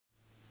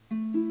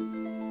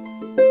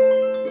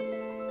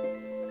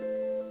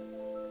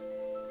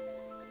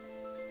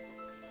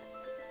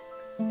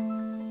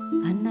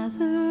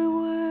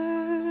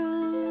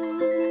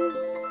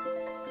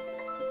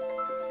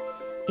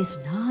is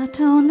not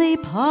only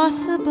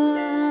possible,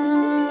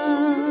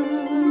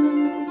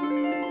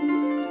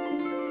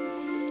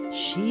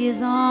 she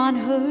is on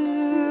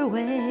her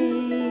way.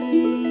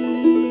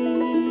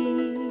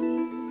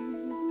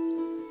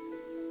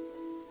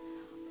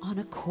 On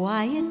a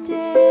quiet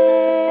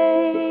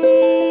day,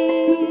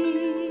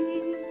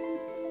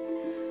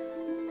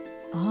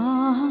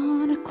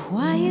 on a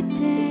quiet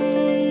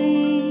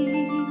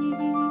day,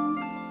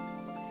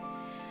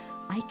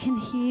 I can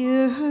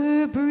hear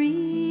her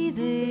breathing.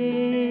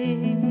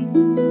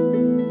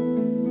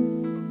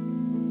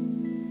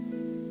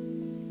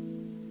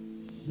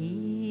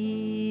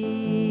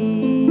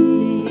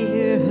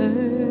 Hear her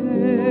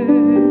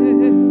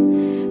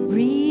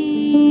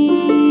breathing.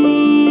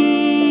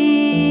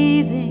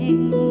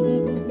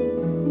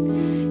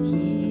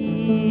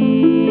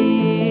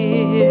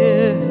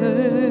 Hear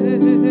her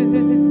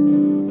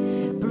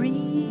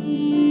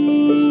breathing.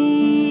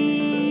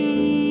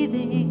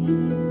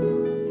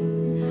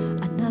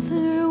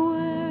 Another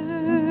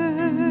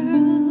world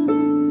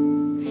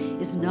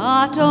is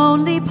not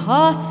only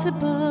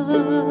possible,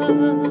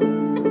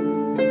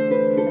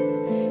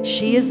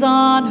 she is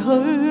on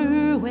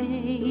her way.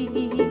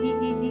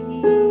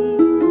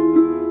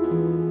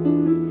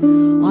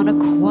 On a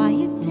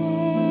quiet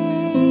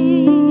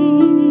day,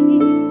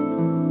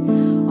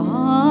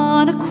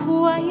 on a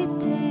quiet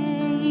day,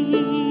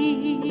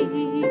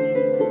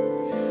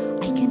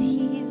 I can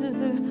hear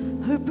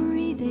her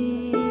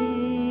breathing.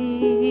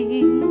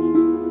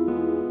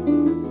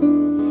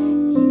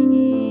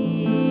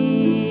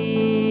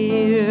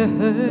 Hear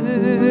her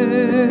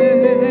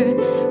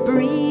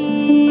breathing.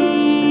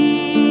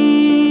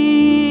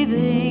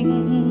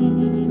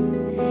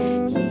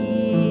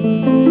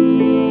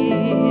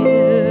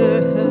 Hear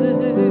her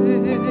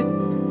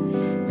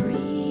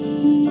breathing.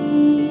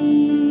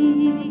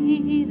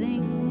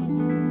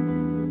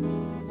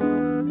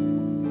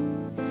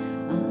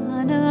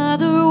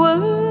 Another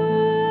world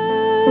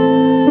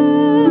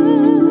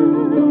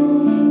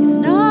is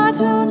not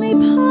only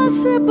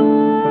possible,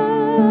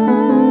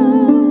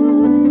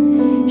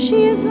 she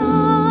is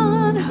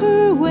on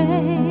her way.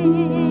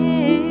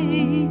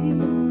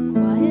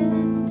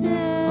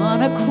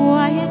 On a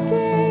quiet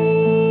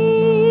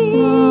day,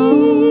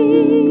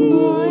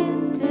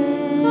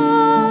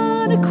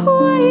 on a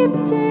quiet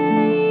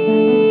day,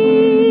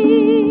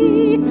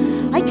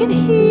 I can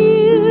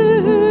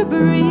hear her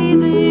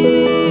breathing.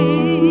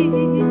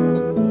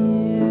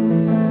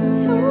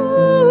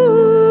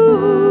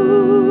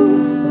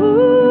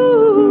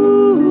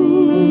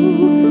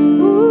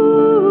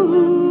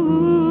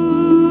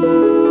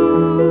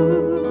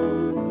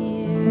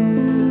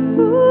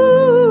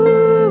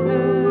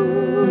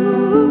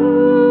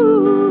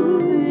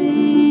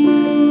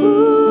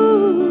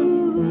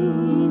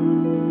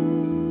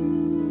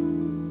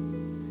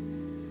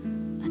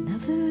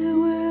 Another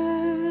world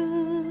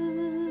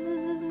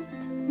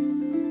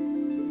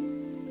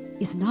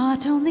is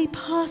not only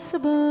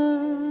possible,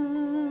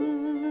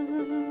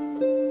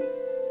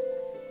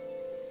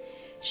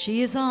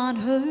 she is on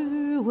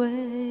her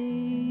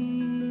way.